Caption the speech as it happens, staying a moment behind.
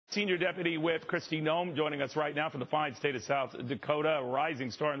Senior Deputy Whip Kristi Noem joining us right now from the fine state of South Dakota, a rising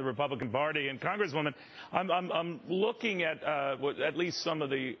star in the Republican Party. And Congresswoman, I'm looking at least some of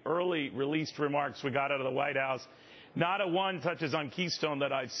the early released remarks we got out of the White House. Not a one touches on Keystone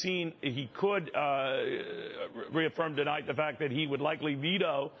that I've seen. He could reaffirm tonight the fact that he would likely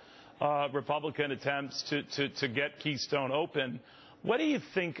veto Republican attempts to get Keystone open. What do you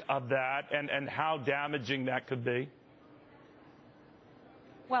think of that and how damaging that could be?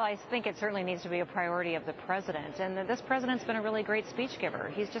 Well, I think it certainly needs to be a priority of the president. And this president's been a really great speech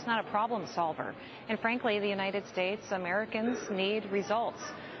giver. He's just not a problem solver. And frankly, the United States, Americans need results.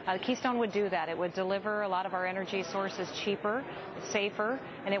 Keystone would do that. It would deliver a lot of our energy sources cheaper, safer,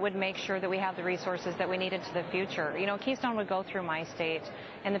 and it would make sure that we have the resources that we need into the future. You know, Keystone would go through my state,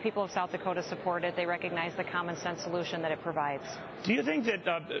 and the people of South Dakota support it. They recognize the common sense solution that it provides. Do you think that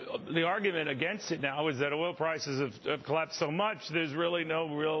the argument against it now is that oil prices have collapsed so much, there's really no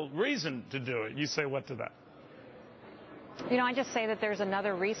real reason to do it? You say what to that? You know, I just say that there's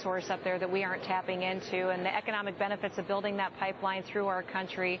another resource up there that we aren't tapping into, and the economic benefits of building that pipeline through our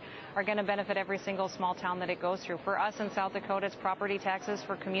country are going to benefit every single small town that it goes through. For us in South Dakota, it's property taxes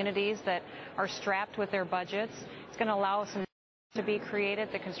for communities that are strapped with their budgets. It's going to allow us to be created.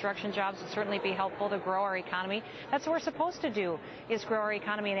 The construction jobs will certainly be helpful to grow our economy. That's what we're supposed to do, is grow our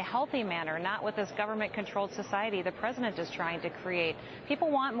economy in a healthy manner, not with this government-controlled society the president is trying to create.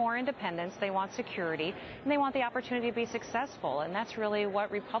 People want more independence, they want security, and they want the opportunity to be successful, and that's really what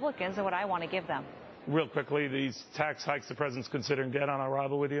Republicans and what I want to give them. Real quickly, these tax hikes the president's considering dead on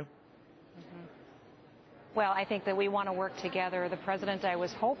arrival with you? Well, I think that we want to work together. The president, I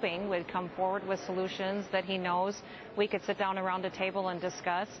was hoping, would come forward with solutions that he knows we could sit down around a table and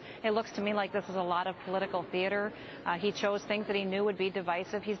discuss. It looks to me like this is a lot of political theater. He chose things that he knew would be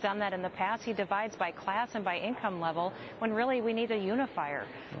divisive. He's done that in the past. He divides by class and by income level when really we need a unifier.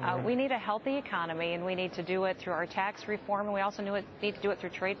 We need a healthy economy, and we need to do it through our tax reform, and we also need to do it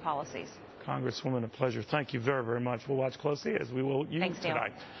through trade policies. Congresswoman, a pleasure. Thank you very, very much. We'll watch closely, as we will you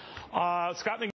tonight. Scott